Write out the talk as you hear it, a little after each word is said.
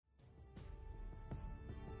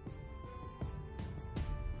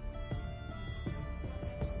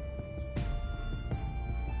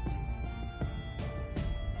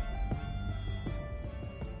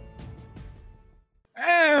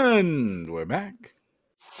And we're back.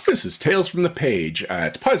 This is Tales from the Page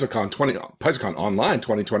at PaizoCon Online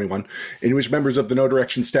 2021, in which members of the No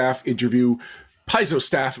Direction staff interview Paizo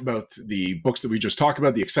staff about the books that we just talked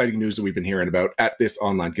about, the exciting news that we've been hearing about at this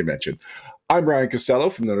online convention. I'm Ryan Costello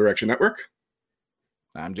from the No Direction Network.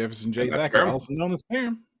 I'm Jefferson J. Thacker, also known as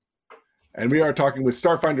Pam. And we are talking with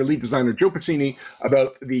Starfinder lead designer Joe Passini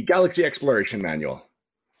about the Galaxy Exploration Manual.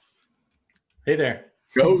 Hey there.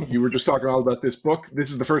 Joe, you were just talking all about this book.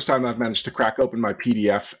 This is the first time I've managed to crack open my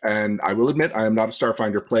PDF, and I will admit I am not a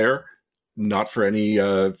Starfinder player, not for any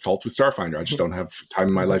fault with Starfinder. I just don't have time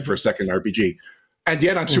in my life for a second RPG. And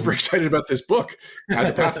yet I'm super excited about this book as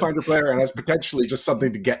a Pathfinder player and as potentially just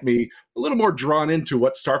something to get me a little more drawn into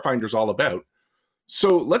what Starfinder's all about.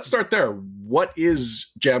 So let's start there. What is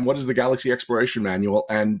GEM? What is the Galaxy Exploration Manual,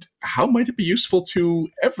 and how might it be useful to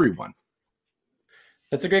everyone?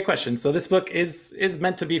 That's a great question. So this book is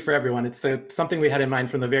meant to be for everyone. It's something we had in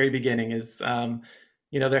mind from the very beginning. Is there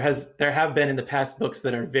have been in the past books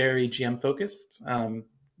that are very GM focused,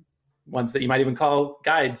 ones that you might even call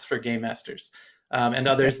guides for game masters, and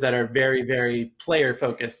others that are very, very player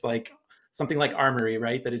focused, like something like Armory,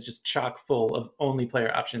 right? That is just chock full of only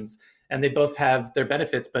player options. And they both have their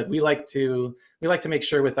benefits, but we like to make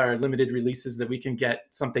sure with our limited releases that we can get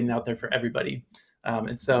something out there for everybody.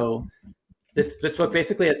 And so this book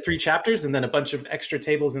basically has 3 chapters and then a bunch of extra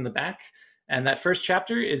tables in the back. And that first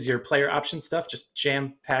chapter is your player option stuff, just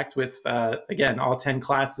jam-packed with, again, all 10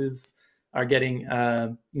 classes are getting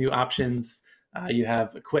new options. You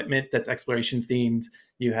have equipment that's exploration themed.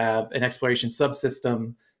 You have an exploration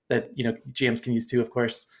subsystem that GMs can use too, of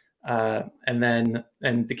course. And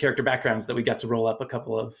the character backgrounds that we got to roll up a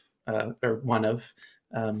couple of, or one of,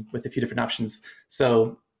 with a few different options.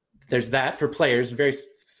 So there's that for players, very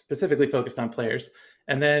specifically focused on players.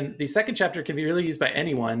 And then the second chapter can be really used by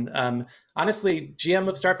anyone. Honestly, GM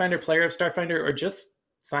of Starfinder, player of Starfinder, or just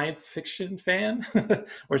science fiction fan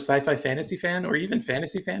or sci-fi fantasy fan, or even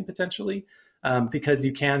fantasy fan potentially, because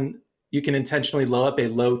you can intentionally load up a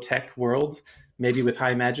low tech world, maybe with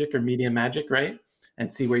high magic or medium magic, right?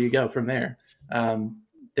 And see where you go from there.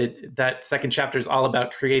 That second chapter is all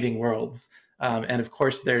about creating worlds. And of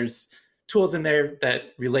course, there's tools in there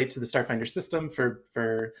that relate to the Starfinder system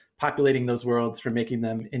for populating those worlds, for making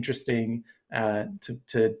them interesting,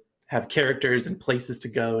 to have characters and places to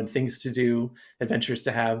go and things to do, adventures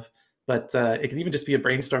to have. But it can even just be a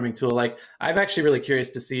brainstorming tool. Like, I'm actually really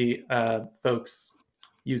curious to see folks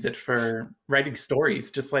use it for writing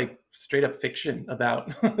stories, just like straight up fiction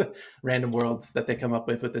about random worlds that they come up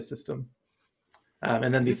with this system.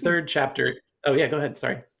 And then the third chapter. Oh yeah, go ahead.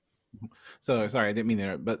 Sorry. So sorry, I didn't mean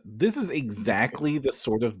to, but this is exactly the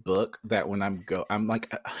sort of book that when I'm like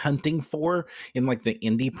hunting for in like the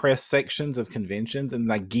indie press sections of conventions, and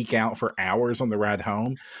like geek out for hours on the ride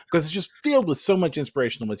home, because it's just filled with so much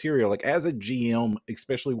inspirational material. Like, as a GM,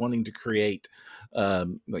 especially wanting to create,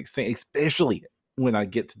 especially when I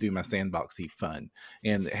get to do my sandboxy fun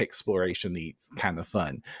and exploration needs kind of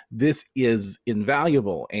fun, this is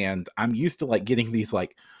invaluable. And I'm used to like getting these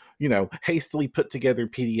like, hastily put together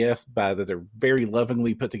PDFs that are very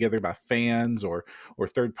lovingly put together by fans or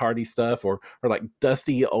third party stuff or like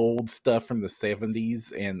dusty old stuff from the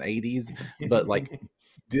 70s and 80s. But like,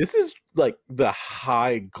 this is like the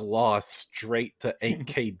high gloss straight to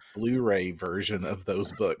 8K Blu-ray version of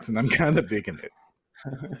those books, and I'm kind of digging it.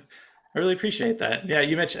 I really appreciate that. Yeah,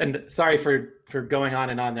 you mentioned, and sorry for going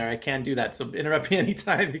on and on there. I can do that, so interrupt me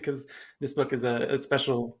anytime, because this book is a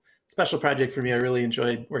special project for me. I really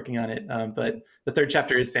enjoyed working on it. But the third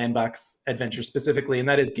chapter is Sandbox Adventure specifically, and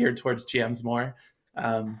that is geared towards GMs more.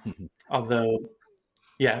 Although,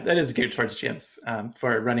 yeah, that is geared towards GMs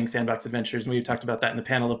for running Sandbox Adventures. And we talked about that in the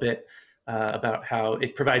panel a bit, about how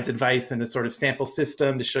it provides advice and a sort of sample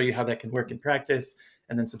system to show you how that can work in practice,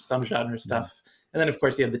 and then some genre stuff. And then, of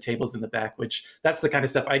course, you have the tables in the back, which that's the kind of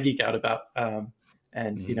stuff I geek out about,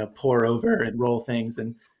 and pour over and roll things.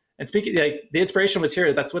 And speaking, like, the inspiration was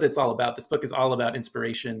here. That's what it's all about. This book is all about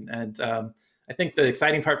inspiration. And I think the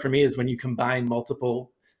exciting part for me is when you combine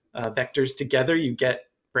multiple vectors together, you get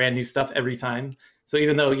brand new stuff every time. So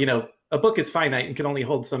even though, a book is finite and can only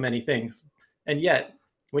hold so many things, and yet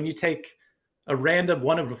when you take a random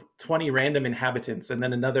one of 20 random inhabitants and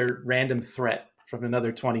then another random threat from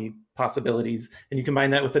another 20 possibilities, and you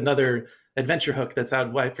combine that with another adventure hook that's out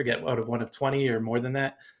of one of 20 or more than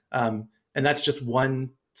that, and that's just one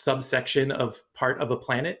subsection of part of a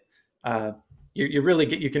planet,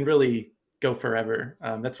 you can really go forever.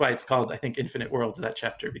 That's why it's called, I think, Infinite Worlds, that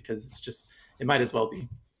chapter, because it might as well be.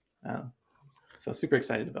 So super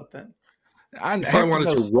excited about that. If I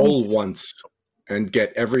wanted to roll once and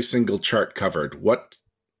get every single chart covered, what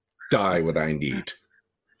die would I need?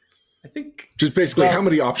 I think just basically how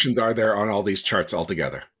many options are there on all these charts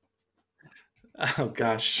altogether? Oh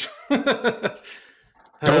gosh. Don't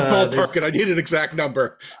ballpark it. I need an exact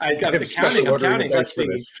number. I got the counting. I'm counting. Let's see.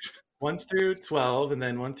 1 through 12, and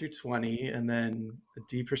then 1 through 20, and then a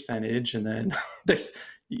D percentage, and then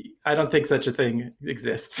I don't think such a thing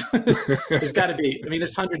exists. There's got to be. I mean,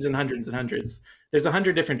 there's hundreds and hundreds and hundreds. There's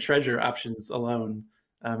 100 different treasure options alone.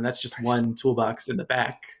 That's just one toolbox in the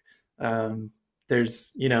back.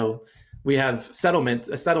 There's, we have a settlement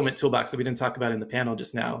toolbox that we didn't talk about in the panel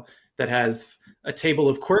just now, that has a table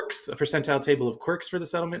of quirks, a percentile table of quirks for the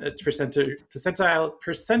settlement, a percentile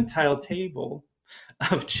table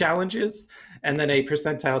of challenges, and then a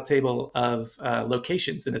percentile table of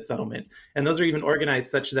locations in a settlement. And those are even organized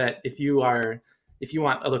such that if you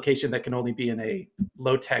want a location that can only be in a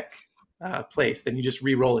low-tech place, then you just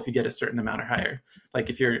re-roll if you get a certain amount or higher. Like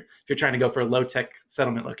if you're trying to go for a low-tech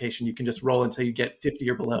settlement location, you can just roll until you get 50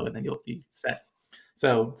 or below, and then you'll be set.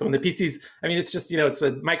 So when the PCs, I mean, it's just, it's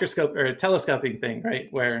a microscope or a telescoping thing, right?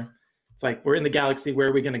 Where it's like, we're in the galaxy, where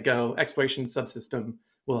are we going to go? Exploration subsystem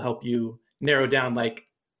will help you narrow down like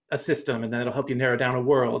a system, and then it'll help you narrow down a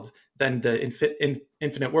world. Then the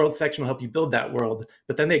infinite world section will help you build that world,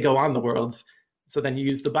 but then they go on the worlds. So then you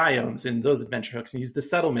use the biomes in those adventure hooks, and use the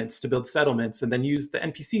settlements to build settlements, and then use the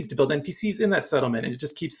NPCs to build NPCs in that settlement. And it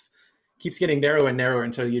just keeps getting narrower and narrower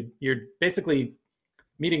until you're basically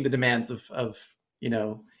meeting the demands of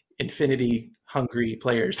infinity hungry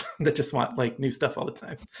players that just want like new stuff all the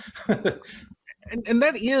time. And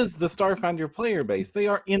that is the Starfinder player base. They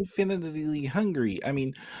are infinitely hungry. I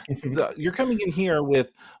mean, you're coming in here with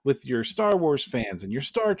your Star Wars fans and your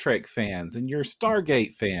Star Trek fans and your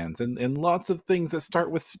Stargate fans and lots of things that start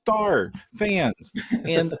with star fans.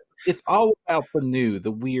 And it's all about the new,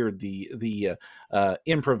 the weird, the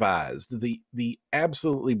improvised, the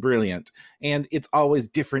absolutely brilliant. And it's always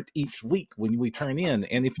different each week when we turn in.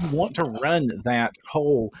 And if you want to run that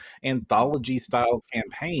whole anthology style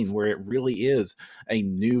campaign where it really is a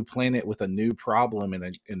new planet with a new problem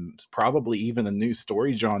and probably even a new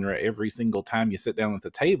story genre every single time you sit down at the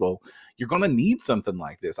table, you're going to need something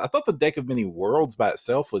like this. I thought the Deck of Many Worlds by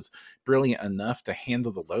itself was brilliant enough to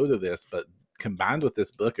handle the load of this, but combined with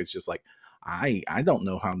this book, it's just like, I don't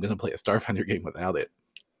know how I'm going to play a Starfinder game without it.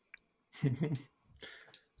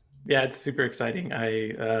 Yeah, it's super exciting.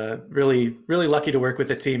 I really, really lucky to work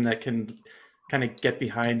with a team that can kind of get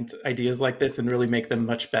behind ideas like this and really make them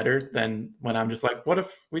much better than when I'm just like, what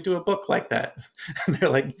if we do a book like that? And they're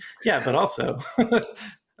like, yeah, but also,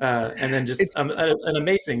 and then just an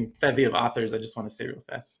amazing bevy of authors. I just want to say real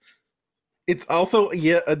fast. It's also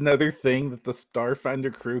yet another thing that the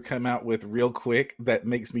Starfinder crew come out with real quick that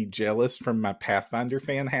makes me jealous from my Pathfinder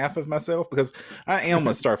fan half of myself, because I am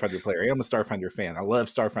a Starfinder player. I am a Starfinder fan. I love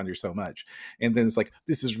Starfinder so much. And then it's like,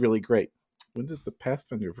 this is really great. When does the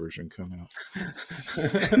Pathfinder version come out?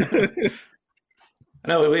 I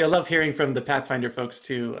know, I love hearing from the Pathfinder folks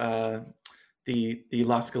too. The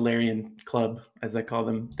Lost Galarian Club, as I call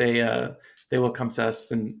them, they will come to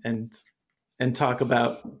us and talk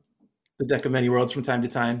about the Deck of Many Worlds from time to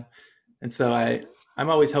time. And so I'm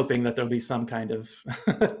always hoping that there'll be some kind of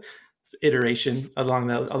iteration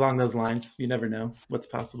along those lines. You never know what's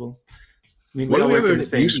possible. I mean, one of the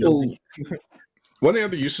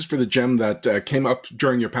other uses for the gem that came up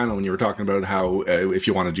during your panel when you were talking about how if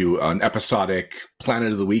you want to do an episodic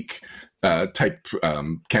Planet of the Week type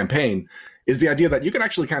campaign, is the idea that you can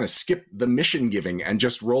actually kind of skip the mission giving and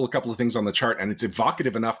just roll a couple of things on the chart, and it's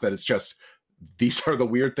evocative enough that it's just, these are the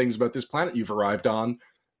weird things about this planet you've arrived on.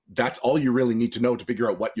 That's all you really need to know to figure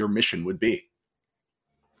out what your mission would be.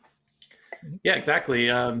 Yeah, exactly.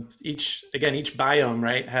 Each biome,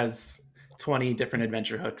 right, has 20 different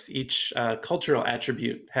adventure hooks. Each cultural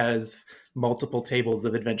attribute has multiple tables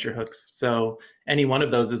of adventure hooks. So any one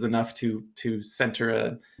of those is enough to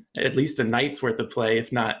center at least a night's worth of play,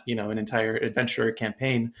 if not, an entire adventure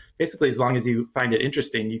campaign. Basically, as long as you find it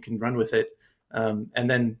interesting, you can run with it. And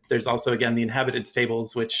then there's also, again, the inhabitants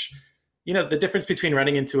tables, which, the difference between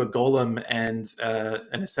running into a golem and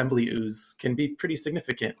an assembly ooze can be pretty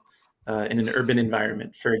significant in an urban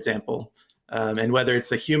environment, for example. And whether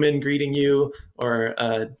it's a human greeting you or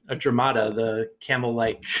a Dramata, the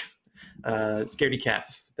camel-like scaredy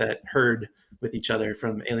cats that herd with each other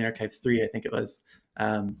from Alien Archive 3, I think it was,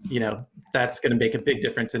 that's going to make a big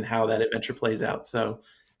difference in how that adventure plays out. So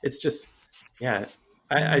it's just, yeah,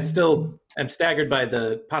 I still am staggered by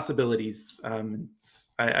the possibilities. I'm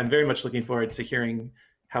very much looking forward to hearing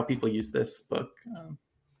how people use this book.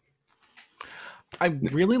 I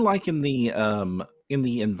really like in the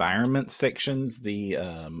environment sections, the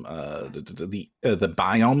the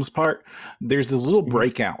biomes part, there's this little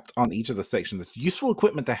breakout on each of the sections that's useful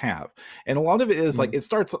equipment to have. And a lot of it is like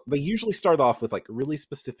they usually start off with like really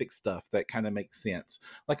specific stuff that kind of makes sense,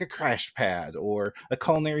 like a crash pad or a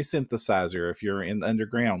culinary synthesizer if you're in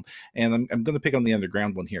underground. And I'm going to pick on the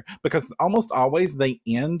underground one here because almost always they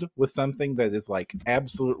end with something that is like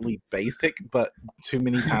absolutely basic, but too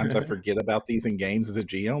many times I forget about these in games as a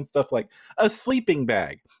GM. Stuff like a sleeping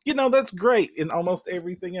bag. That's great in almost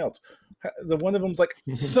everything else. The one of them's like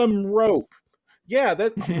some rope. Yeah,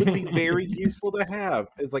 that would be very useful to have.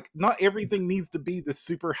 It's like not everything needs to be the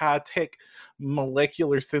super high-tech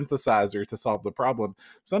molecular synthesizer to solve the problem.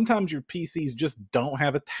 Sometimes your PCs just don't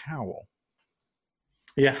have a towel.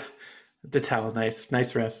 Yeah, the towel,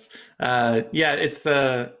 nice ref. Yeah,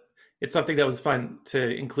 it's something that was fun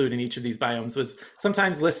to include in each of these biomes. Was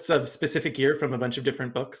sometimes lists of specific gear from a bunch of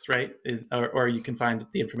different books, right? Or you can find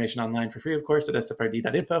the information online for free, of course, at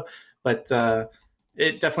sfrd.info. But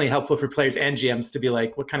it definitely helpful for players and GMs to be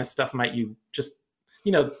like, what kind of stuff might you just,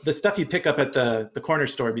 the stuff you pick up at the corner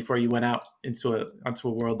store before you went out onto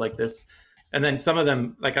a world like this. And then some of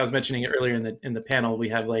them, like I was mentioning earlier in the panel, we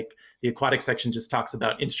have like the aquatic section just talks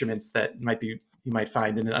about instruments that you might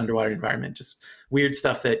find in an underwater environment, just weird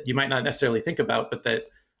stuff that you might not necessarily think about, but that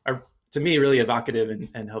are, to me, really evocative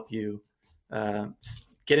and help you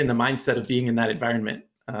get in the mindset of being in that environment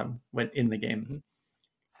when in the game.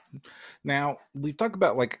 Now, we've talked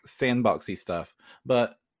about like sandboxy stuff,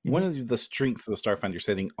 but one of the strengths of the Starfinder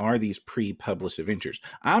setting are these pre-published adventures.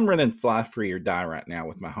 I'm running Fly Free or Die right now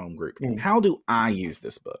with my home group. How do I use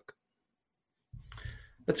this book?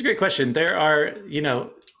 That's a great question. There are,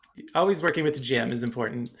 always working with the GM is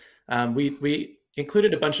important. We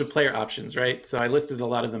included a bunch of player options, right? So I listed a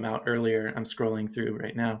lot of them out earlier. I'm scrolling through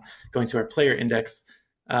right now, going to our player index.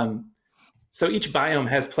 So each biome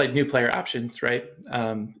has new player options, right?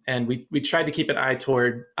 And we tried to keep an eye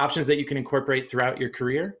toward options that you can incorporate throughout your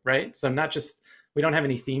career, right? So we don't have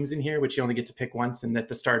any themes in here, which you only get to pick once and at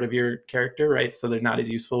the start of your character, right? So they're not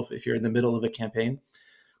as useful if you're in the middle of a campaign.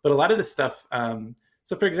 But a lot of this stuff,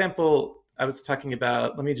 so for example, I was talking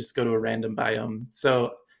about, let me just go to a random biome.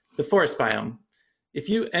 So the forest biome, if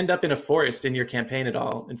you end up in a forest in your campaign at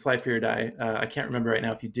all in Fly Free or Die, I can't remember right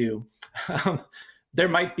now if you do, there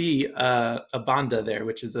might be a Banda there,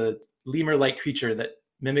 which is a lemur-like creature that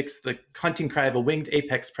mimics the hunting cry of a winged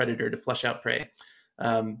apex predator to flush out prey.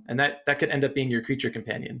 And that could end up being your creature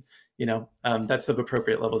companion. That's of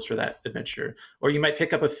appropriate levels for that adventure. Or you might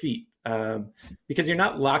pick up a feat because you're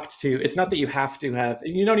not locked to, it's not that you have to have,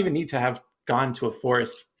 you don't even need to have gone to a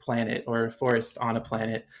forest planet or a forest on a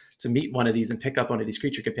planet to meet one of these and pick up one of these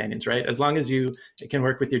creature companions, right? As long as it can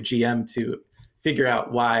work with your GM to figure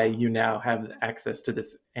out why you now have access to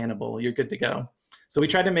this animal, you're good to go. So we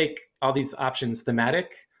try to make all these options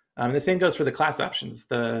thematic. And the same goes for the class options.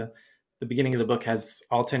 The beginning of the book has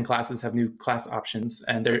all 10 classes have new class options,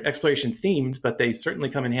 and they're exploration themed, but they certainly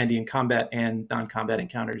come in handy in combat and non-combat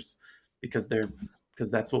encounters because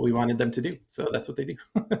that's what we wanted them to do. So that's what they do.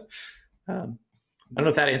 I don't know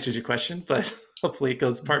if that answers your question, but hopefully it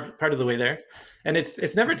goes part of the way there. And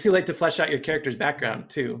it's never too late to flesh out your character's background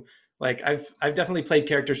too. Like I've definitely played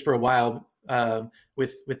characters for a while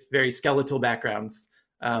with very skeletal backgrounds,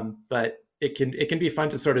 but it can be fun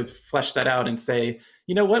to sort of flesh that out and say,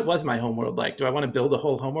 what was my homeworld like? Do I want to build a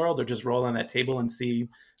whole homeworld or just roll on that table and see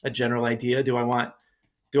a general idea? Do I want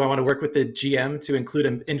to work with the GM to include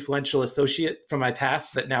an influential associate from my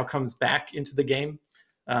past that now comes back into the game?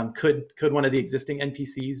 Could one of the existing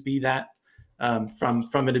NPCs be that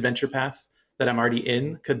from an adventure path that I'm already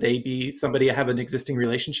in? Could they be somebody I have an existing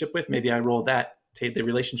relationship with? Maybe I roll the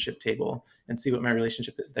relationship table and see what my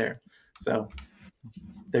relationship is there. So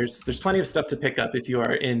there's plenty of stuff to pick up if you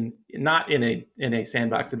are not in a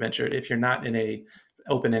sandbox adventure, if you're not in a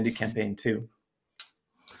open-ended campaign too.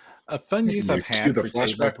 A fun use I've had the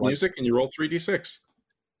flashback music and you roll 3d6.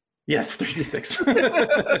 Yes,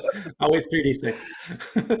 3d6. Always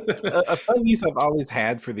 3d6. A fun use I've always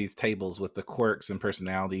had for these tables with the quirks and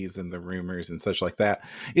personalities and the rumors and such like that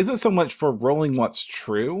isn't so much for rolling what's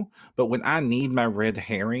true, but when I need my red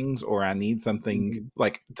herrings or I need something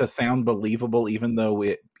like to sound believable even though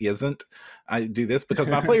it isn't, I do this because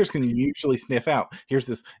my players can usually sniff out, here's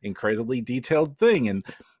this incredibly detailed thing, and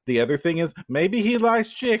the other thing is maybe he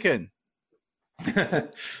likes chicken.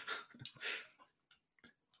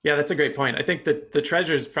 Yeah, that's a great point. I think that the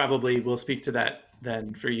treasures probably will speak to that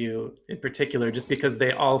then for you in particular, just because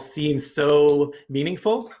they all seem so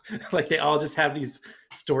meaningful. Like they all just have these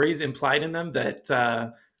stories implied in them that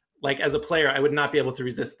like as a player, I would not be able to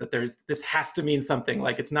resist that this has to mean something.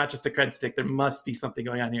 Like it's not just a cred stick. There must be something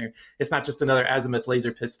going on here. It's not just another azimuth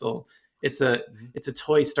laser pistol. It's a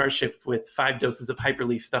toy starship with 5 doses of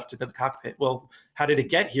hyperleaf stuffed into the cockpit. Well, how did it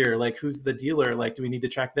get here? Like, who's the dealer? Like, do we need to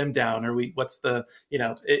track them down? Or what's the,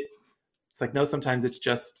 it's like, no, sometimes it's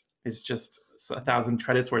just 1,000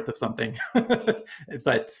 credits worth of something.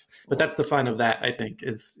 but that's the fun of that, I think,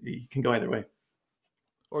 is you can go either way.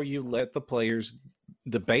 Or you let the players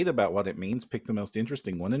debate about what it means, pick the most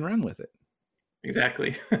interesting one and run with it.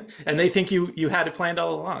 Exactly. And they think you had it planned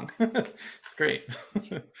all along. It's great.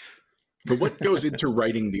 But what goes into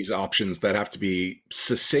writing these options that have to be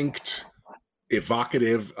succinct,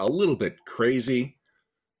 evocative, a little bit crazy?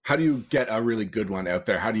 How do you get a really good one out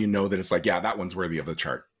there? How do you know that it's like, yeah, that one's worthy of the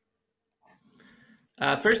chart?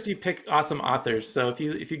 First, you pick awesome authors. So if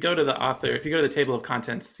you go to the table of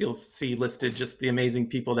contents, you'll see listed just the amazing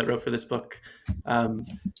people that wrote for this book.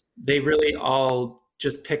 They really all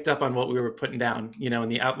just picked up on what we were putting down.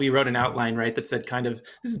 We wrote an outline, right, that said kind of,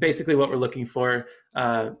 this is basically what we're looking for.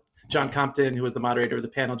 John Compton, who was the moderator of the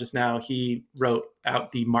panel just now, he wrote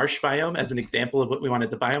out the marsh biome as an example of what we wanted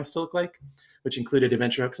the biomes to look like, which included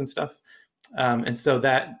adventure hooks and stuff. And so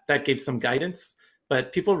that gave some guidance.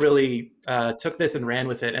 But people really took this and ran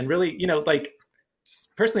with it. And really,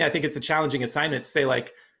 personally, I think it's a challenging assignment to say,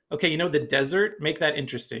 like, okay, the desert, make that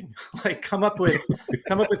interesting. Like, come up with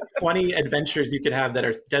 20 adventures you could have that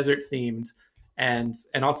are desert themed, and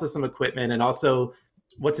also some equipment, and also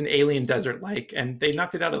what's an alien desert like. And they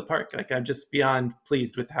knocked it out of the park. Like, I'm just beyond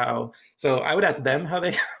pleased with how. So I would ask them how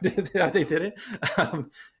they did it.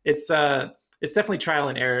 It's definitely trial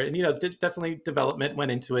and error, and definitely development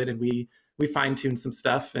went into it, and we fine-tuned some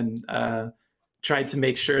stuff and tried to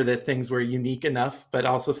make sure that things were unique enough, but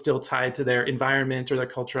also still tied to their environment or their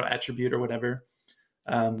cultural attribute or whatever.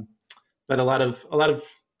 But a lot of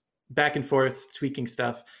back and forth tweaking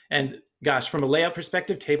stuff. And gosh, from a layout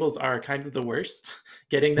perspective, tables are kind of the worst.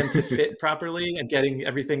 Getting them to fit properly and getting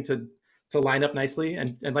everything to line up nicely.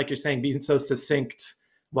 And like you're saying, being so succinct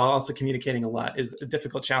while also communicating a lot is a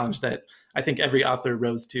difficult challenge that I think every author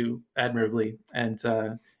rose to admirably. And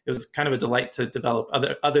it was kind of a delight to develop,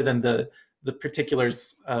 other than the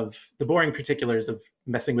boring particulars of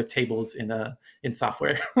messing with tables in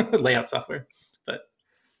software, layout software. But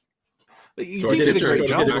you did a great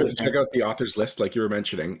job. To check out the author's list, like you were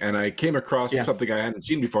mentioning, and I came across something I hadn't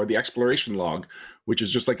seen before, the exploration log, which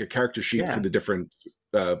is just like a character sheet for the different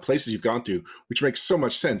places you've gone to, which makes so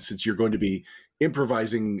much sense since you're going to be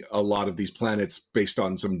improvising a lot of these planets based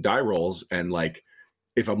on some die rolls. And like,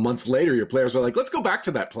 if a month later your players are like, let's go back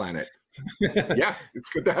to that planet. Yeah, it's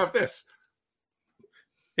good to have this.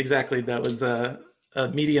 Exactly. That was a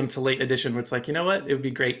medium to late edition where it's like, you know what? It would be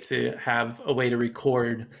great to have a way to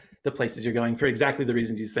record the places you're going for exactly the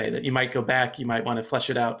reasons you say, that you might go back, you might want to flesh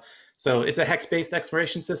it out. So it's a hex-based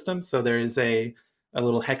exploration system. So there is a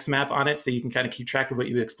little hex map on it, so you can kind of keep track of what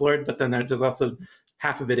you explored. But then there's also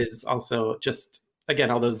half of it is also just, again,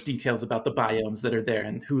 all those details about the biomes that are there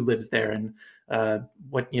and who lives there and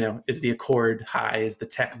what, is the accord high, is the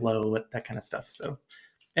tech low, that kind of stuff. So,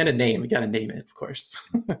 and a name, we got to name it, of course.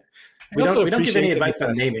 We don't give any advice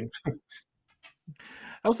on naming.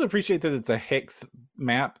 I also appreciate that it's a hex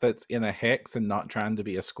map that's in a hex and not trying to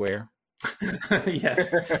be a square.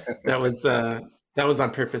 Yes, that was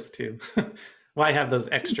on purpose too. Why have those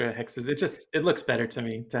extra hexes? It looks better to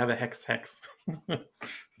me to have a hex.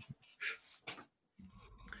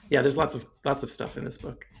 Yeah, there's lots of stuff in this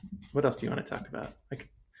book. What else do you want to talk about?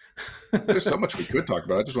 There's so much we could talk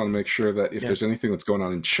about. I just want to make sure that if there's anything that's going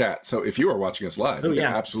on in chat. So if you are watching us live, you can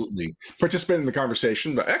absolutely participate in the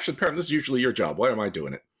conversation. But actually, Perrin, this is usually your job. Why am I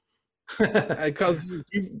doing it? Because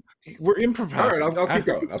we're improvising. All right,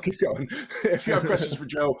 I'll keep going. If you have questions for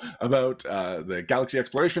Joe about the Galaxy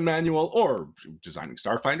Exploration Manual or designing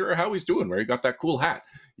Starfinder or how he's doing, where he got that cool hat,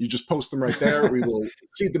 you just post them right there. We will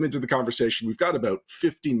seed them into the conversation. We've got about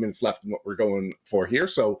 15 minutes left in what we're going for here.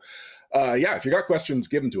 So if you got questions,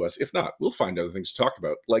 give them to us. If not, we'll find other things to talk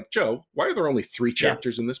about. Like, Joe, why are there only 3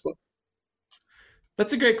 chapters in this book?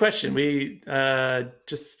 That's a great question. We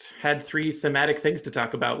just had 3 thematic things to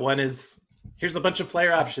talk about. One is, here's a bunch of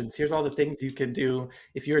player options. Here's all the things you can do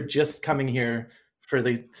if you're just coming here for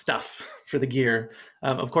the stuff, for the gear.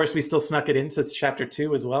 Of course, we still snuck it into chapter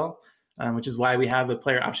 2 as well, which is why we have a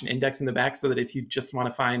player option index in the back, so that if you just want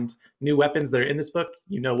to find new weapons that are in this book,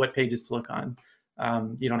 you know what pages to look on.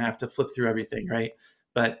 You don't have to flip through everything, right?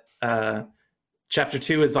 But chapter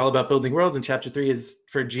 2 is all about building worlds, and chapter 3 is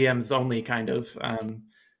for GMs only, kind of.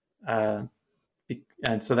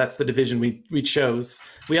 And so that's the division we chose.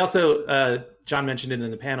 We also, John mentioned it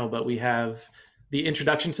in the panel, but we have the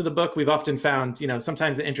introduction to the book. We've often found,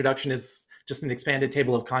 sometimes the introduction is just an expanded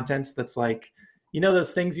table of contents that's like, you know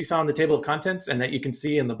those things you saw on the table of contents and that you can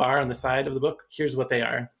see in the bar on the side of the book? Here's what they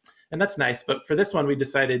are. And that's nice. But for this one, we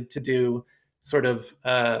decided to do sort of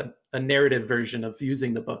a narrative version of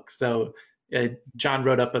using the book. So John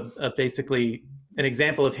wrote up basically an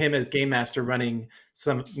example of him as game master running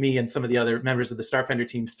me and some of the other members of the Starfinder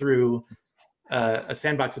team through a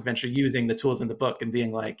sandbox adventure using the tools in the book and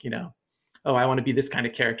being like, oh, I want to be this kind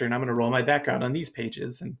of character and I'm going to roll my background on these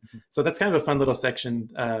pages. And so that's kind of a fun little section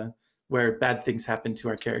where bad things happen to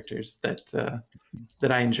our characters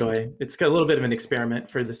that I enjoy. It's got a little bit of an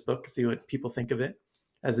experiment for this book, see what people think of it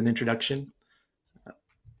as an introduction.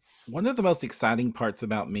 One of the most exciting parts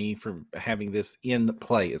about me for having this in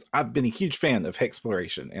play is I've been a huge fan of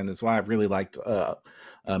Hexploration, and that's why I really liked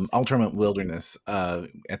Ultimate Wilderness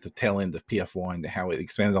at the tail end of PF1, how it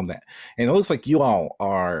expanded on that. And it looks like you all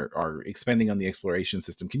are expanding on the exploration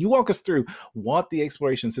system. Can you walk us through what the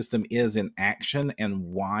exploration system is in action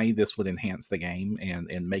and why this would enhance the game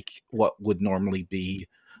and make what would normally be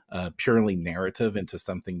purely narrative into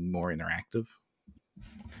something more interactive?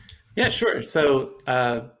 Yeah, sure. So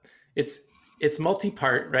it's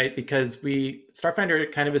multi-part, right? Because Starfinder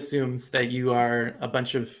kind of assumes that you are a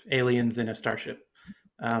bunch of aliens in a starship.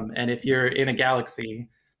 And if you're in a galaxy,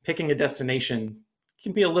 picking a destination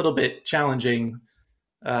can be a little bit challenging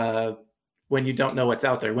when you don't know what's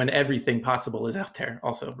out there, when everything possible is out there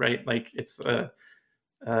also, right? Like it's a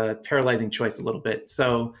paralyzing choice a little bit.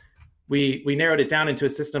 So we narrowed it down into a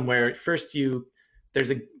system where first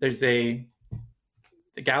there's a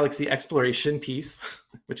galaxy exploration piece,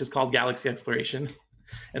 which is called Galaxy Exploration.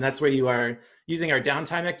 And that's where you are using our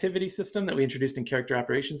downtime activity system that we introduced in Character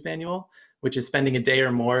Operations Manual, which is spending a day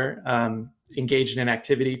or more engaged in an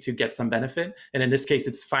activity to get some benefit. And in this case,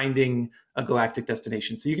 it's finding a galactic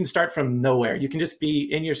destination. So you can start from nowhere. You can just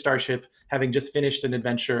be in your starship, having just finished an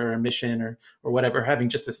adventure or a mission or whatever, having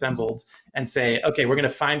just assembled, and say, okay, we're going to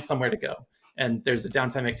find somewhere to go. And there's a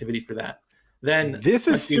downtime activity for that. Then this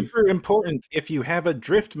is super important if you have a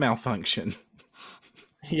drift malfunction.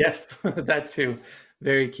 Yes, that too.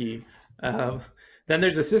 Very key. Then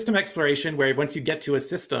there's a system exploration where once you get to a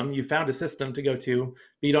system, you found a system to go to,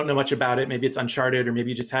 but you don't know much about it. Maybe it's uncharted, or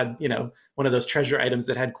maybe you just had, one of those treasure items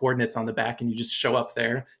that had coordinates on the back and you just show up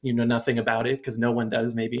there. You know nothing about it because no one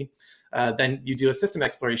does maybe. Then you do a system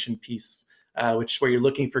exploration piece, where you're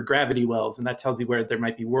looking for gravity wells, and that tells you where there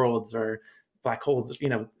might be worlds or black holes,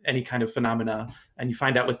 any kind of phenomena, and you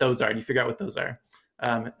find out what those are and you figure out what those are.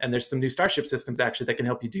 And there's some new starship systems actually that can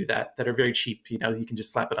help you do that are very cheap. You can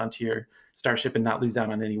just slap it onto your starship and not lose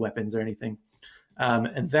out on any weapons or anything.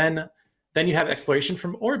 And then you have exploration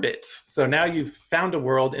from orbit. So now you've found a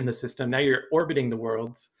world in the system. Now you're orbiting the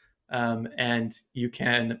worlds, and you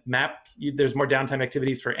can map. There's more downtime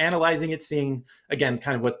activities for analyzing it, seeing, again,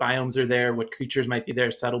 kind of what biomes are there, what creatures might be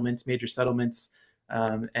there, settlements, major settlements,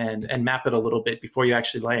 and map it a little bit before you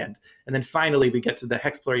actually land. And then finally, we get to the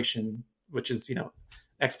hexploration, which is,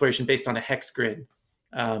 exploration based on a hex grid,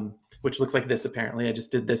 which looks like this, apparently. I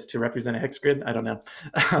just did this to represent a hex grid. I don't know.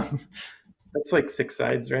 That's like 6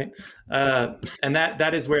 sides, right? And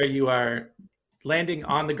that is where you are landing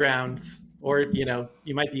on the ground, or, you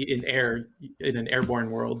might be in an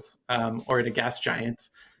airborne world, or in a gas giant,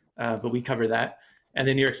 but we cover that. And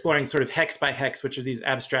then you're exploring sort of hex by hex, which are these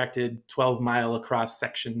abstracted 12-mile across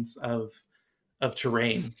sections of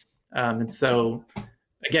terrain. And so,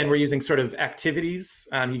 again, we're using sort of activities.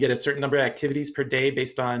 You get a certain number of activities per day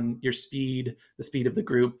based on your speed, the speed of the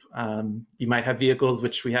group. You might have vehicles,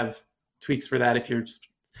 which we have tweaks for that if you're just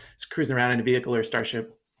cruising around in a vehicle or a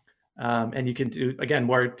starship. And you can do, again,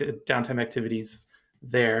 more downtime activities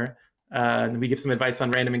there. And we give some advice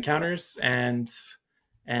on random encounters and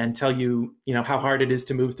tell you, how hard it is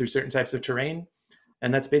to move through certain types of terrain.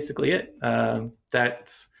 And that's basically it.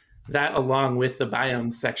 That along with the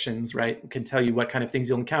biome sections, right, can tell you what kind of things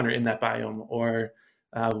you'll encounter in that biome, or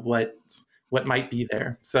what might be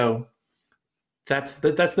there. So that's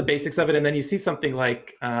the basics of it. And then you see something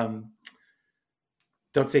like,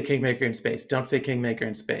 don't say Kingmaker in space. Don't say Kingmaker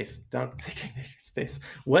in space. Don't say Kingmaker in space.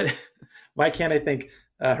 Why can't I think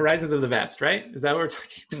Horizons of the Vast, right? Is that what we're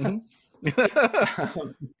talking about?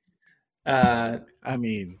 Mm-hmm. I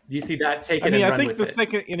mean, do you see that taken? I think the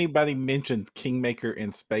second anybody mentioned Kingmaker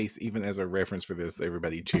in space, even as a reference for this,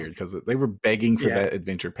 everybody cheered because they were begging for that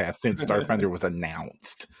adventure path since Starfinder was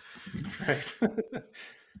announced. Right.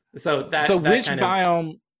 So which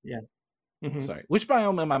biome? Yeah. Mm-hmm. Sorry, which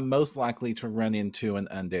biome am I most likely to run into an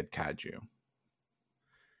undead kaiju?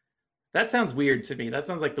 That sounds weird to me. That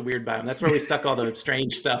sounds like the weird biome. That's where we stuck all the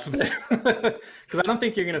strange stuff. Because I don't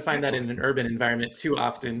think you're going to find that in an urban environment too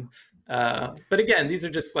often. But again, these are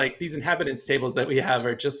just like these inhabitants tables that we have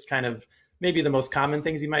are just kind of maybe the most common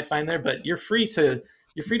things you might find there, but you're free to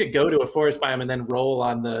go to a forest biome and then roll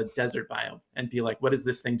on the desert biome and be like, what is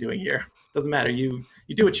this thing doing here? Doesn't matter. You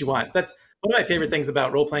do what you want. That's one of my favorite things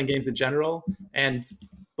about role-playing games in general, and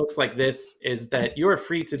books like this, is that you're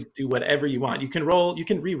free to do whatever you want. You can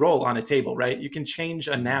re-roll on a table, right? You can change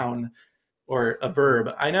a noun or a verb.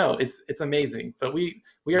 I know it's amazing, but we're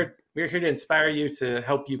here to inspire you, to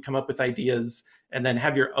help you come up with ideas and then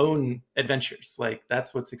have your own adventures. Like,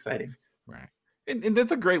 that's what's exciting. Right. And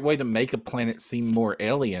that's a great way to make a planet seem more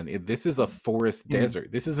alien. This is a forest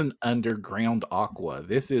desert. This is an underground aqua.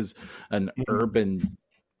 This is an urban,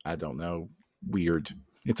 I don't know, weird.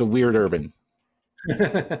 It's a weird urban.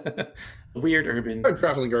 Weird urban. A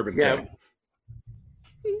traveling urban setting.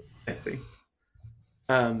 Exactly.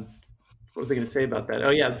 What was I going to say about that? Oh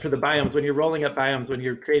yeah, for the biomes, when you're rolling up biomes, when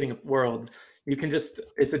you're creating a world, you can just,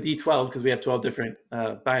 it's a D12 because we have 12 different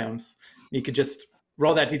biomes. You could just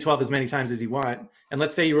roll that D12 as many times as you want. And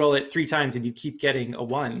let's say you roll it 3 times and you keep getting a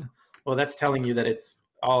 1. Well, that's telling you that it's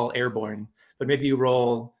all airborne. But maybe you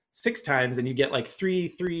roll 6 times and you get like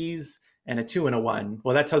 3 3s and a 2 and a 1.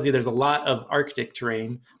 Well, that tells you there's a lot of Arctic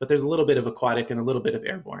terrain, but there's a little bit of aquatic and a little bit of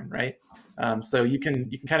airborne, right? So you can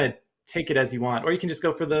kind of take it as you want, or you can just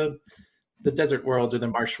go for the desert world or the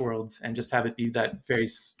marsh world and just have it be that very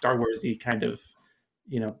Star Wars-y kind of,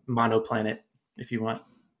 monoplanet if you want.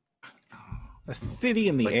 A city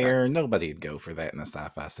in the air, nobody'd go for that in a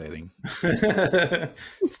sci-fi setting.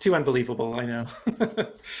 It's too unbelievable, I know.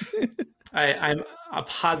 I'm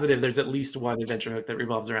positive there's at least one adventure hook that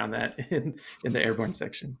revolves around that in the airborne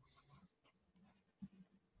section.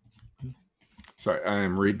 Sorry,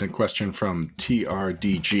 I'm reading a question from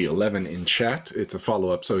TRDG11 in chat. It's a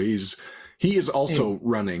follow-up. So he is also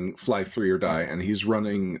running Fly 3 or Die, and he's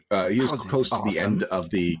running, he is close to the end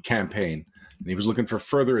of the campaign. And he was looking for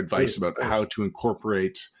further advice about how to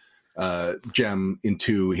incorporate Gem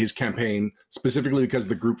into his campaign, specifically because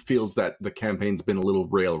the group feels that the campaign's been a little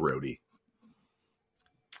railroady.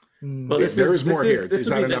 Well, there is more here. Is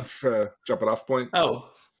that enough jumping off point?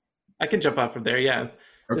 Oh, I can jump off from there, yeah.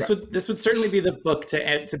 Okay. This would certainly be the book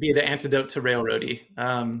to be the antidote to railroady.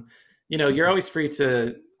 You're always free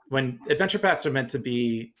to, when adventure paths are meant to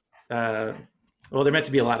be, they're meant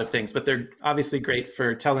to be a lot of things, but they're obviously great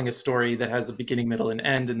for telling a story that has a beginning, middle, and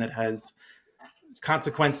end, and that has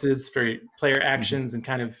consequences for player actions and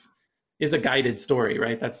kind of is a guided story,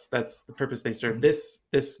 right? That's the purpose they serve. This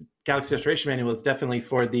Galaxy Restoration Manual is definitely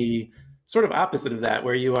for the sort of opposite of that,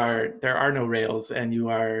 where there are no rails and you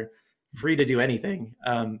are free to do anything.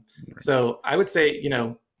 So I would say,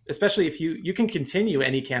 especially if you can continue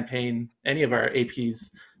any campaign, any of our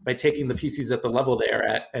APs, by taking the PCs at the level they are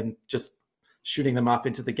at and just shooting them off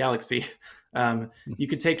into the galaxy. You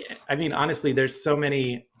could take, honestly, there's so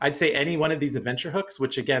many, I'd say any one of these adventure hooks,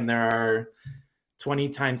 which again, there are 20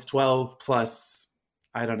 times 12 plus,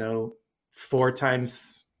 4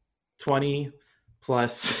 times 20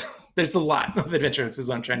 plus, there's a lot of adventure hooks is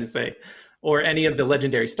what I'm trying to say. Or any of the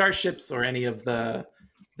legendary starships or any of the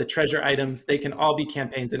treasure items, they can all be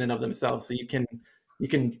campaigns in and of themselves. So you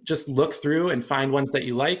can just look through and find ones that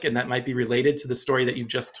you like and that might be related to the story that you've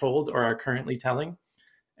just told or are currently telling,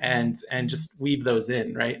 and just weave those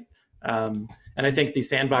in, right? And I think the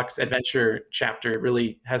Sandbox Adventure chapter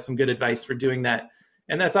really has some good advice for doing that.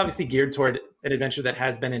 And that's obviously geared toward an adventure that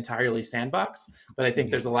has been entirely sandbox, but I think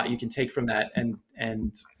there's a lot you can take from that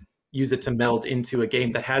and use it to meld into a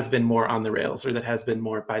game that has been more on the rails or that has been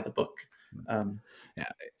more by the book. Yeah.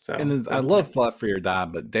 So, and I love Fly 3 or Die,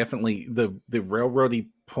 but definitely the railroady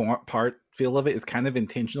part feel of it is kind of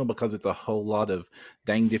intentional because it's a whole lot of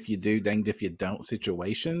danged if you do, danged if you don't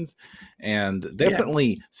situations, and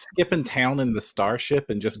definitely skipping town in the starship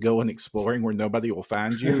and just going exploring where nobody will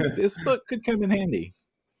find you. This book could come in handy.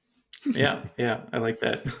 Yeah, I like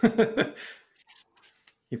that.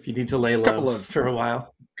 If you need to lay low for a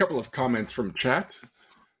while. Couple of comments from chat.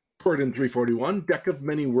 Pordin 341, Deck of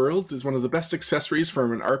Many Worlds is one of the best accessories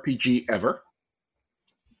from an RPG ever.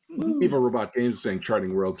 Evo Robot Games saying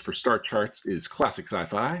charting worlds for star charts is classic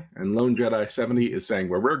sci-fi. And Lone Jedi 70 is saying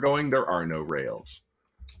where we're going, there are no rails.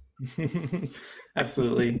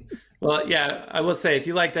 Absolutely. Well, yeah, I will say if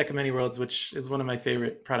you like Deck of Many Worlds, which is one of my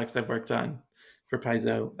favorite products I've worked on for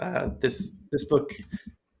Paizo, this book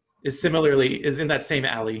is in that same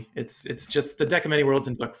alley. It's just the Deck of Many Worlds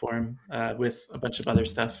in book form with a bunch of other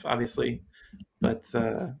stuff, obviously. But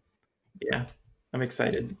yeah, I'm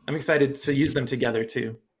excited. I'm excited to use them together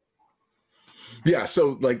too. Yeah,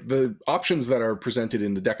 so like the options that are presented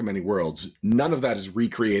in the Deck of Many Worlds, none of that is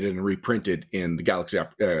recreated and reprinted in the Galaxy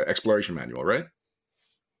Exploration Manual, right?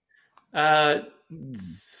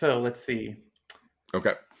 So let's see.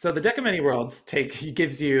 Okay. So the Deck of Many Worlds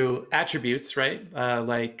gives you attributes, right?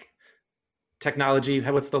 Like technology,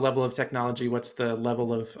 what's the level of technology, what's the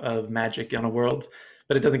level of magic on a world,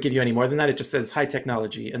 but it doesn't give you any more than that. It just says high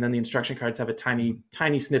technology, and then the instruction cards have a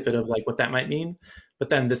tiny snippet of like what that might mean. But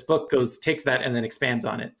then this book takes that and then expands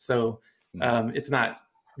on it. So it's not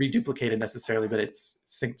reduplicated necessarily, but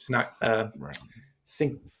it's not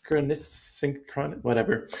synchronous,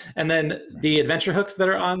 whatever. And then the adventure hooks that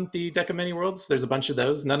are on the Deck of Many Worlds, there's a bunch of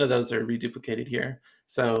those. None of those are reduplicated here.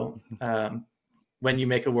 So when you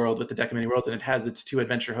make a world with the Deck of Many Worlds and it has its 2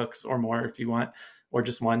 adventure hooks or more if you want, or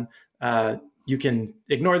just one, you can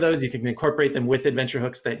ignore those. You can incorporate them with adventure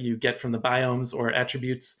hooks that you get from the biomes or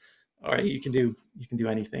attributes, or you can do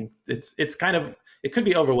anything. It's kind of, it could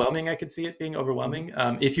be overwhelming. I could see it being overwhelming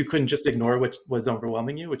if you couldn't just ignore what was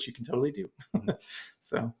overwhelming you, which you can totally do.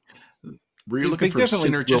 So were you looking for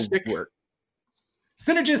synergistic?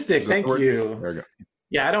 Synergistic, thank you. There we go.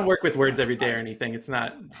 Yeah, I don't work with words every day or anything. It's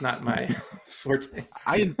not my forte.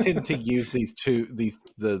 I intend to use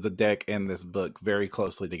the deck and this book very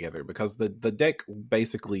closely together, because the deck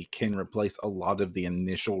basically can replace a lot of the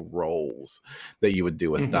initial rolls that you would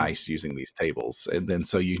do with dice using these tables. And then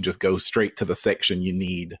so you can just go straight to the section you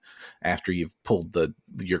need after you've pulled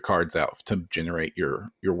your cards out to generate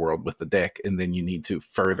your world with the deck, and then you need to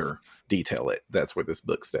further detail it. That's where this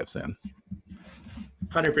book steps in.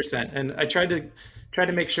 100%. And I tried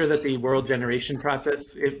to make sure that the world generation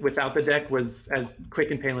process without the deck was as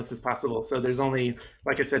quick and painless as possible. So there's only,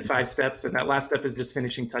 like I said, 5 steps. And that last step is just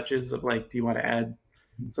finishing touches of like, do you want to add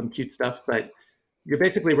some cute stuff? But you're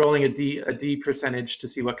basically rolling a D percentage to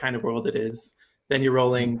see what kind of world it is. Then you're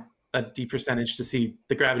rolling a D percentage to see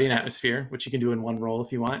the gravity and atmosphere, which you can do in one roll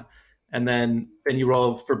if you want. And then you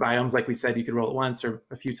roll for biomes. Like we said, you could roll it once or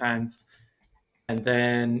a few times. And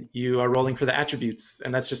then you are rolling for the attributes,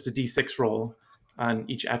 and that's just a D6 roll on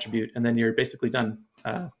each attribute, and then you're basically done.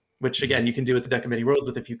 Which again, you can do with the Deck of Many Worlds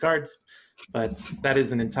with a few cards, but that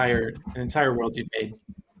is an entire world you've made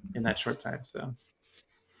in that short time. So,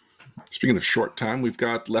 speaking of short time, we've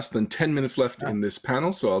got less than 10 minutes left in this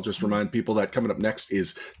panel, so I'll just remind people that coming up next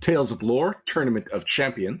is Tales of Lore, Tournament of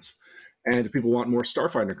Champions. And if people want more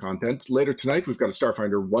Starfinder content, later tonight we've got a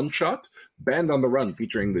Starfinder one-shot, Band on the Run,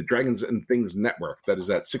 featuring the Dragons and Things Network. That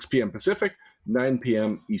is at 6 p.m. Pacific, 9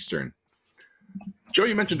 p.m. Eastern. Joe,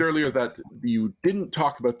 you mentioned earlier that you didn't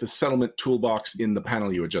talk about the settlement toolbox in the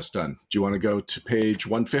panel you had just done. Do you want to go to page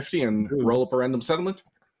 150 and roll up a random settlement?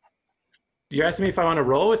 You're asking me if I want to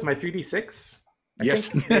roll with my 3d6?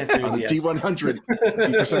 Yes, on the yes. D100,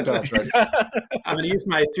 D% off, right? I'm going to use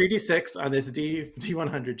my 3d6 on this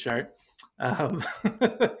D100 chart.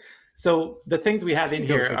 So the things we have in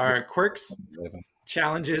here are quirks,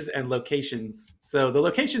 challenges, and locations. So the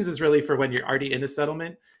locations is really for when you're already in a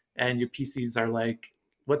settlement and your PCs are like,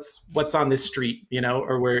 what's on this street,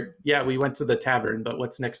 or we went to the tavern, but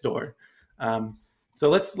what's next door? So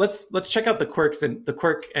let's check out the quirks and the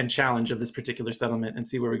quirk and challenge of this particular settlement and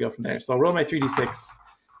see where we go from there. So I'll roll my 3d6.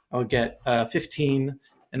 I'll get 15,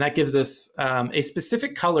 and that gives us a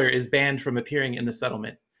specific color is banned from appearing in the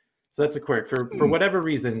settlement. So that's a quirk. For whatever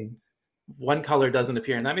reason, one color doesn't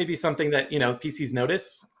appear, and that may be something that PCs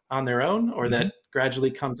notice on their own, or that gradually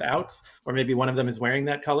comes out, or maybe one of them is wearing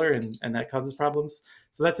that color and that causes problems.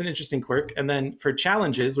 So that's an interesting quirk. And then for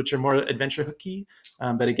challenges, which are more adventure hooky,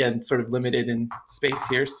 but again, sort of limited in space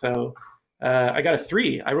here. So I got a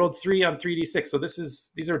 3. I rolled 3 on 3d6. So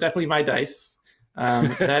these are definitely my dice.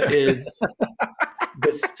 That is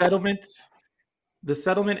the settlement. The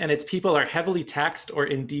settlement and its people are heavily taxed or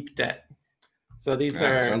in deep debt. So these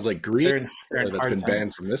sounds like Greed they're that's been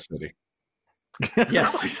banned from this city.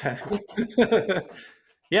 Yes, exactly.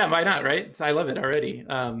 Yeah, why not, right? I love it already.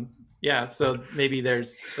 Yeah, so maybe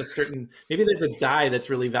there's a dye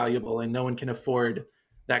that's really valuable and no one can afford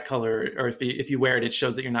that color, or if you wear it, it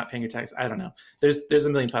shows that you're not paying your tax. I don't know. There's a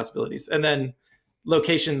million possibilities. And then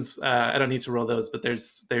locations, I don't need to roll those, but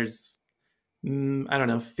there's I don't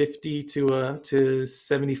know, 50 to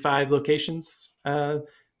 75 locations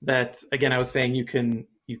that, again, I was saying you can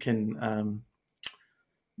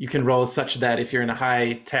roll such that if you're in a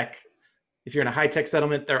high tech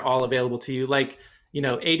settlement, they're all available to you. Like,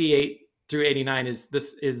 88 through 89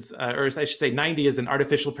 or I should say 90 is an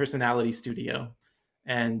artificial personality studio,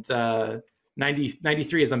 and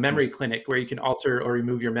 93 is a memory clinic where you can alter or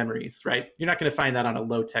remove your memories, right? You're not going to find that on a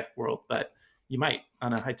low tech world, but you might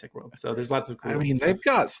on a high tech world. So there's lots of cool stuff.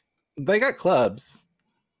 they got clubs.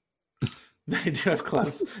 They do have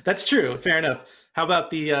clubs. That's true. Fair enough. How about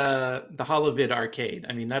the HoloVid arcade?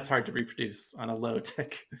 I mean, that's hard to reproduce on a low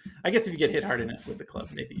tech. I guess if you get hit hard enough with the club,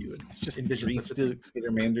 maybe you would Just envision three such a thing.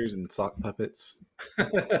 Skitter-manders and sock puppets.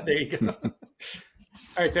 There you go. All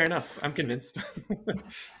right, fair enough. I'm convinced.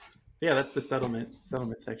 Yeah, that's the settlement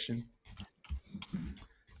section.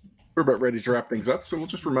 We're about ready to wrap things up, so we'll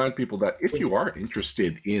just remind people that if you are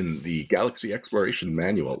interested in the Galaxy Exploration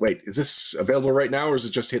Manual, wait, is this available right now, or is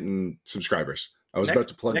it just hitting subscribers? I was about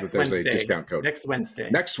to plug that there's a discount code. Next Wednesday.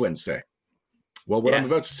 Next Wednesday. Well, what I'm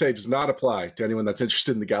about to say does not apply to anyone that's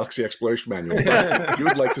interested in the Galaxy Exploration Manual. But if you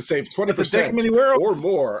would like to save 20% or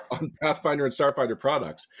more on Pathfinder and Starfinder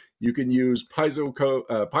products, you can use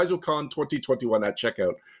PaizoCon 2021 at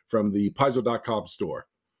checkout from the Paizo.com store.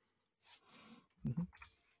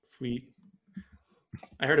 Sweet.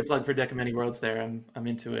 I heard a plug for Deck of Many Worlds there. I'm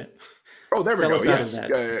into it. Oh, there we go. Yes.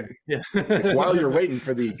 Yeah. While you're waiting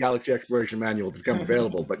for the Galaxy Exploration Manual to become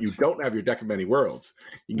available, but you don't have your Deck of Many Worlds,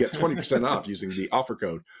 you can get 20% off using the offer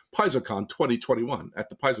code PaizoCon 2021 at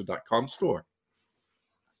the Paizo.com store.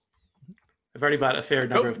 I've already bought a fair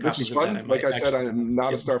number of copies. This was fun. Like I said, I'm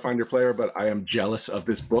not a Starfinder player, but I am jealous of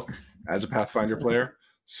this book as a Pathfinder player.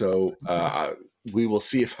 So we will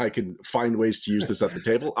see if I can find ways to use this at the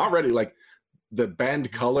table. Already, like the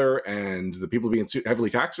band color and the people being heavily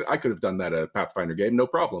taxed, I could have done that at a Pathfinder game, no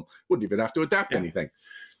problem. Wouldn't even have to adapt anything.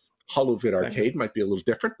 HoloVid Arcade might be a little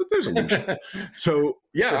different, but there's illusions. So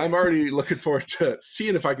yeah, I'm already looking forward to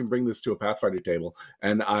seeing if I can bring this to a Pathfinder table.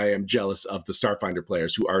 And I am jealous of the Starfinder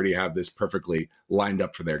players who already have this perfectly lined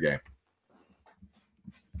up for their game.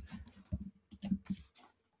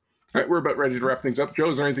 All right, we're about ready to wrap things up.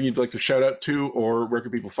 Joe, is there anything you'd like to shout out to, or where can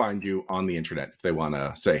people find you on the internet if they want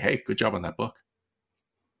to say, hey, good job on that book?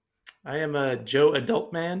 I am a Joe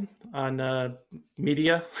Adult Man on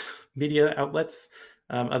media outlets.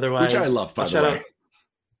 Otherwise, which I love, by the way.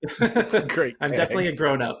 That's great. I'm definitely a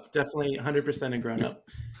grown-up. Definitely 100% a grown-up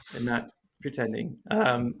and not pretending.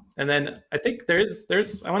 And then I think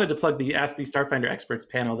there's I wanted to plug the Ask the Starfinder Experts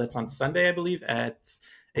panel that's on Sunday, I believe, at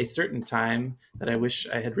a certain time that I wish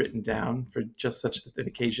I had written down for just such an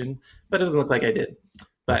occasion, but it doesn't look like I did.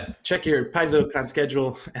 But check your PaizoCon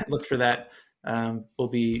schedule and look for that. I'll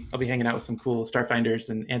be hanging out with some cool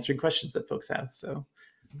Starfinders and answering questions that folks have. So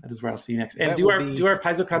that is where I'll see you next. And do our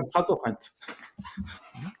PaizoCon puzzle hunt.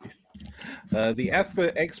 The Ask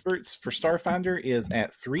the Experts for Starfinder is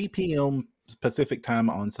at 3 p.m. Pacific time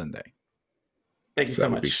on Sunday. Thank you so much.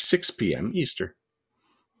 That would be 6 p.m. Eastern.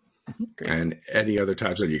 Great. And any other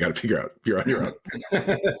times that you got to figure out if you're on your own.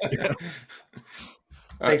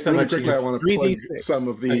 Thanks so really much. Quickly, I want to plug some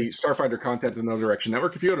of the Starfinder content in the No Direction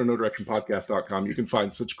Network. If you go to NoDirectionPodcast.com, you can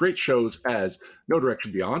find such great shows as No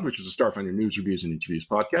Direction Beyond, which is a Starfinder news, reviews, and interviews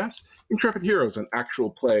podcast, Intrepid Heroes, an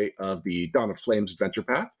actual play of the Dawn of Flames adventure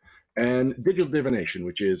path, and Digital Divination,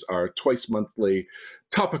 which is our twice-monthly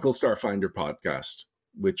topical Starfinder podcast,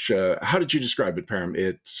 which, how did you describe it, Param?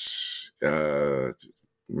 It's...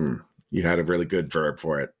 you had a really good verb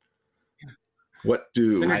for it. What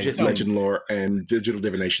do legend lore and digital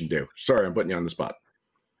divination do? Sorry, I'm putting you on the spot.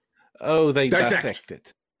 Oh, they dissect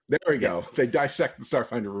it. There we go. They dissect the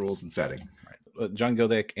Starfinder rules and setting. Right. John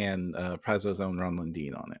Godek and Paizo's own Ron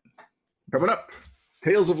Lundeen on it. Coming up,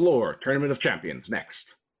 Tales of Lore, Tournament of Champions,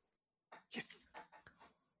 next. Yes.